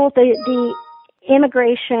they told the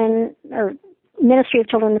immigration or Ministry of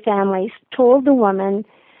Children and Families told the woman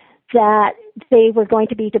that they were going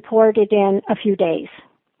to be deported in a few days.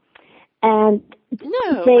 And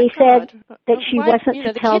they said that she wasn't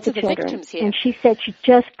to tell the children. And she said she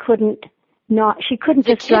just couldn't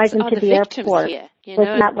just drive them to the airport. It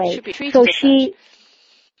was that way. So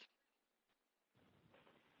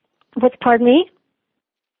pardon me?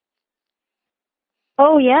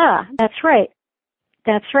 Oh yeah, that's right.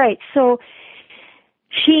 That's right. So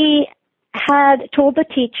she had told the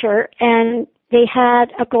teacher, and they had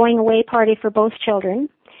a going away party for both children.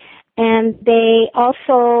 And they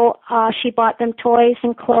also, she bought them toys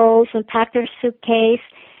and clothes and packed their suitcase.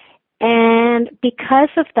 And because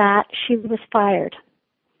of that, she was fired.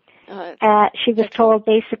 She was told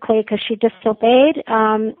basically because she disobeyed,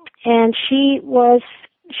 and she was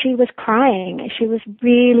crying. She was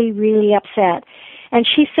really, really upset. And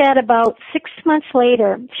she said about 6 months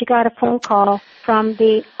later, she got a phone call from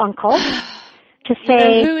the uncle to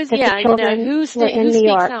say that the children were in New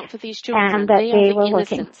York out for these children? and that they were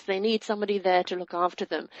innocents. working. They need somebody there to look after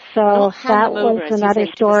them. So that was another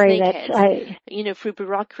story that through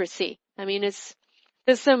bureaucracy. I mean,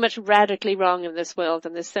 there's so much radically wrong in this world,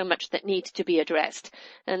 and there's so much that needs to be addressed.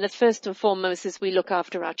 And the first and foremost is we look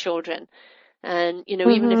after our children. And,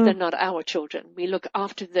 even if they're not our children, we look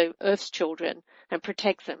after the Earth's children and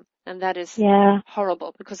protect them. And that is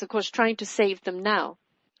horrible because, of course, trying to save them now.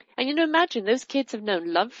 And, imagine those kids have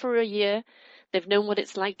known love for a year. They've known what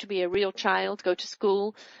it's like to be a real child, go to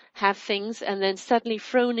school, have things, and then suddenly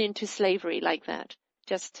thrown into slavery like that.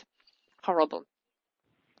 Just horrible.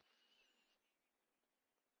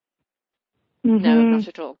 No, not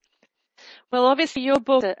at all. Well, obviously your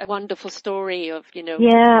book is a wonderful story of,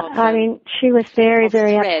 I mean, she was very,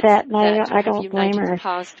 very upset, and I don't blame her. The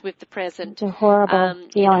past with the present. It's a horrible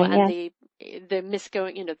feeling, and the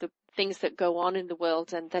misgoing, the things that go on in the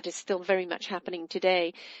world, and that is still very much happening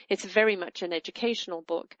today. It's very much an educational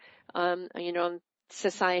book, on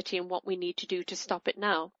society and what we need to do to stop it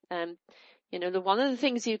now. One of the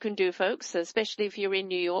things you can do, folks, especially if you're in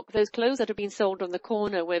New York, those clothes that are being sold on the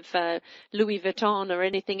corner with Louis Vuitton or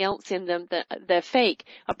anything else in them that they're fake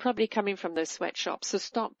are probably coming from those sweatshops. So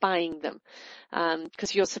stop buying them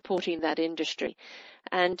because you're supporting that industry.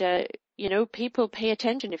 And, people pay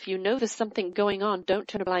attention. If you know there's something going on, don't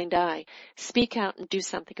turn a blind eye. Speak out and do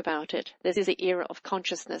something about it. This is the era of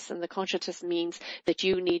consciousness, and the consciousness means that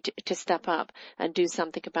you need to step up and do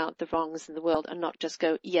something about the wrongs in the world and not just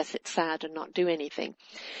go, yes, it's sad, and not do anything.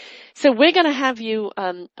 So we're going to have you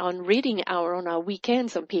on Reading Hour on our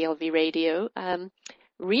weekends on PLV Radio,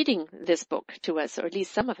 reading this book to us, or at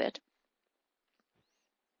least some of it.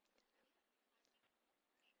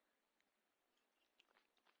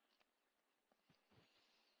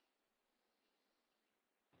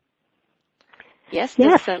 Yes,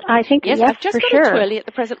 I think yes, I've just for got sure. a twirly at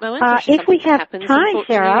the present moment. If we have time,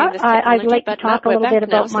 Sarah, I'd like to talk a little bit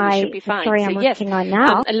about the story I'm working on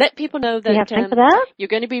now. And let people know that, do you have time for that? You're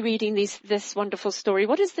going to be reading this wonderful story.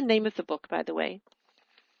 What is the name of the book, by the way?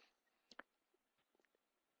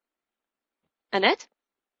 Annette?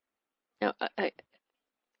 No,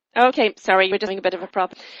 okay, sorry, we're just having a bit of a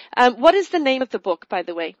problem. What is the name of the book, by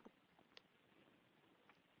the way?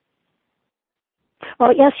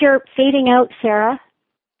 Oh, yes, you're fading out, Sarah.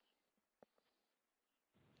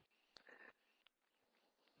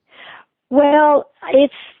 Well,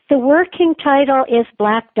 the working title is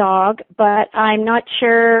Black Dog, but I'm not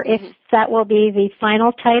sure if that will be the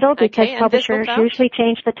final title because publishers usually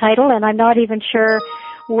change the title, and I'm not even sure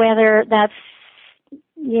whether that's,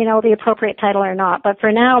 the appropriate title or not. But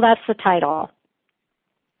for now, that's the title.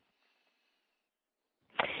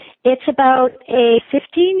 It's about a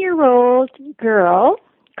 15-year-old girl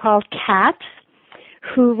called Kat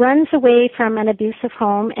who runs away from an abusive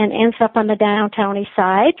home and ends up on the downtown east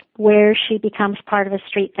side where she becomes part of a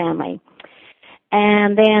street family.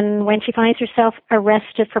 And then when she finds herself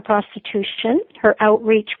arrested for prostitution, her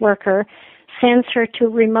outreach worker sends her to a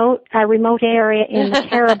remote area in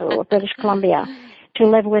Caribou, British Columbia, to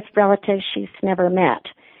live with relatives she's never met.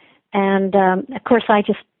 And, of course, I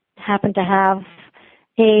just happen to have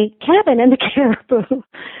a cabin in the Caribou.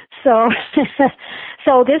 So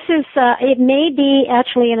this is, it may be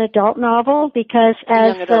actually an adult novel because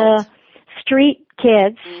as the street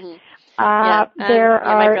kids,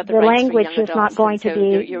 the language is not going to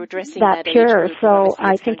be that pure, so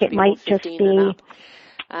I think it might just be,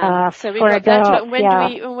 for adults.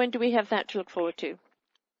 When do we have that to look forward to?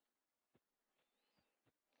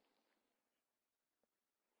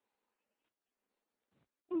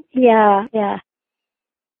 Yeah.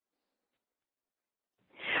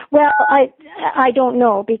 Well, I don't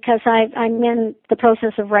know because I'm in the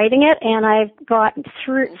process of writing it, and I've got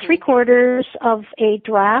three quarters of a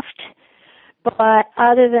draft. But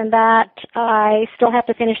other than that, I still have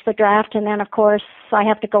to finish the draft, and then of course I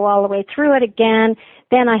have to go all the way through it again.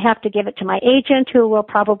 Then I have to give it to my agent, who will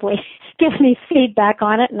probably give me feedback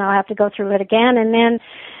on it, and I'll have to go through it again, and then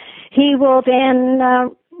he will then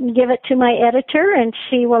give it to my editor, and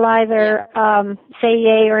she will either say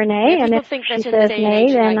yay or nay. And if she says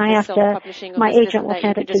nay, then I have to. My agent will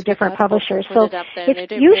send it to different publishers. So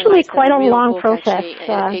it's usually quite a long process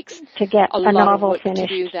to get a novel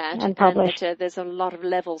finished and published. And there's a lot of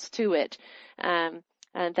levels to it, and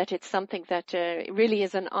that it's something that really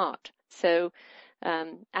is an art. So.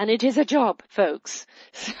 And it is a job, folks.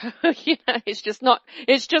 So, it's just not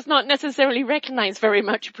necessarily recognized very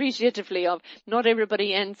much appreciatively of. Not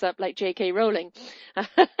everybody ends up like J.K. Rowling.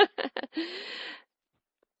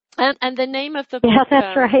 And the name of the book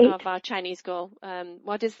of our Chinese girl,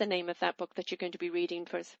 what is the name of that book that you're going to be reading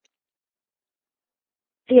first?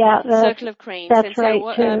 Yeah, Circle of Cranes. That's and so,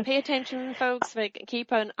 right. Pay attention, folks.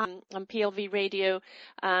 Keep on PLV Radio.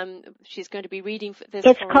 She's going to be reading this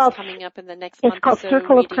for us coming up in the next month or so. It's called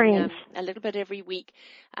Circle of Cranes. A little bit every week,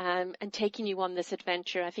 and taking you on this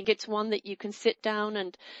adventure. I think it's one that you can sit down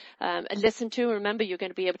and listen to. Remember, you're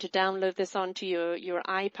going to be able to download this onto your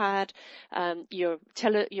iPad, your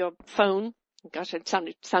phone. Gosh, I'm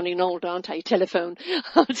sounding old, aren't I? Telephone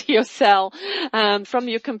onto your cell, from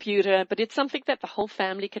your computer. But it's something that the whole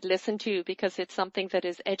family could listen to because it's something that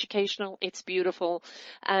is educational, it's beautiful,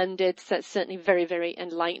 and it's certainly very, very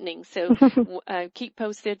enlightening. So keep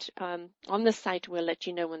posted on the site. We'll let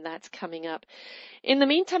you know when that's coming up. In the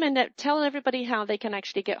meantime, tell everybody how they can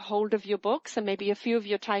actually get hold of your books and maybe a few of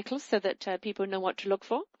your titles so that people know what to look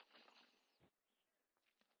for.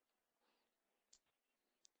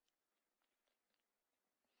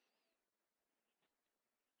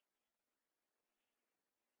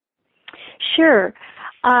 Sure.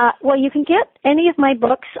 Well, you can get any of my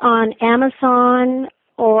books on Amazon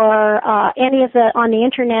or on the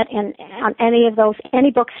internet and on any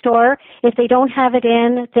bookstore. If they don't have it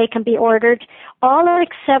they can be ordered. All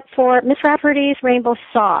except for Miss Rafferty's Rainbow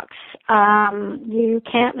Socks.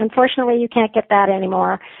 Unfortunately, you can't get that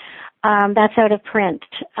anymore. That's out of print.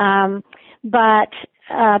 But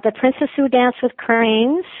The Princess Who Danced with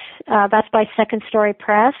Cranes, that's by Second Story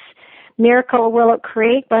Press. Miracle at Willow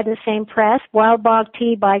Creek by the same press, Wild Bog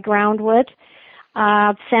Tea by Groundwood,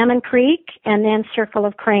 Salmon Creek, and then Circle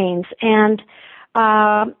of Cranes. And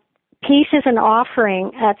Peace is an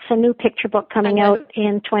Offering. That's a new picture book coming out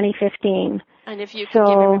in 2015. And if you could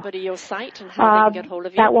give everybody your site and how they can get hold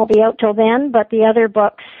of you. That won't be out till then, but the other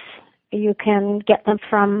books, you can get them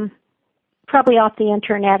from probably off the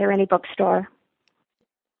internet or any bookstore.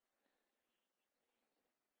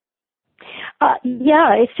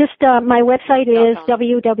 It's just my website is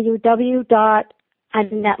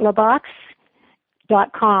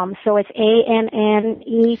www.AnnetteLebox.com. So it's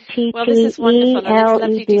ANNETTELEBOX. Well, this is wonderful,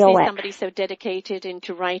 and it's lovely to see somebody so dedicated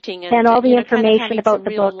into writing and all the information about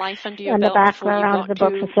the book and the background of the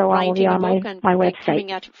books and so on will be on my website.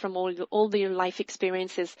 Coming at it from all the life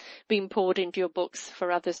experiences being poured into your books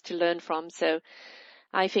for others to learn from. So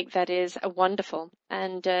I think that is wonderful,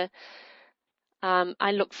 and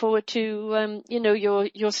I look forward to,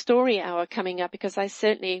 your story hour coming up, because I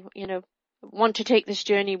certainly, want to take this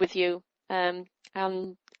journey with you,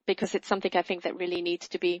 because it's something I think that really needs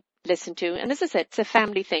to be listened to. And as I said, it's a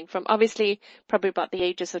family thing from obviously probably about the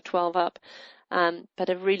ages of 12 up, but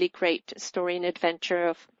a really great story and adventure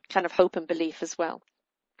of kind of hope and belief as well.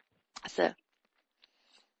 So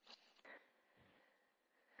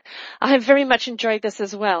I have very much enjoyed this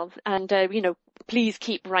as well. And, please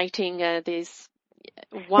keep writing these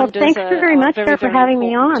wonders. Well, thanks very much for having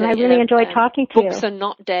me on. I really enjoyed talking to you. Books are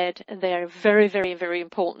not dead. They're very, very, very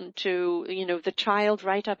important to, the child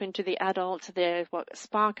right up into the adult. They're what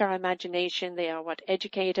spark our imagination. They are what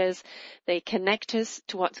educate us. They connect us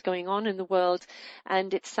to what's going on in the world.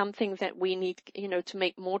 And it's something that we need, to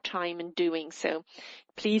make more time in doing. So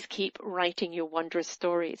please keep writing your wondrous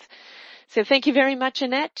stories. So thank you very much,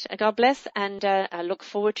 Annette. God bless. And I look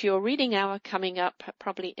forward to your reading hour coming up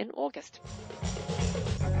probably in August.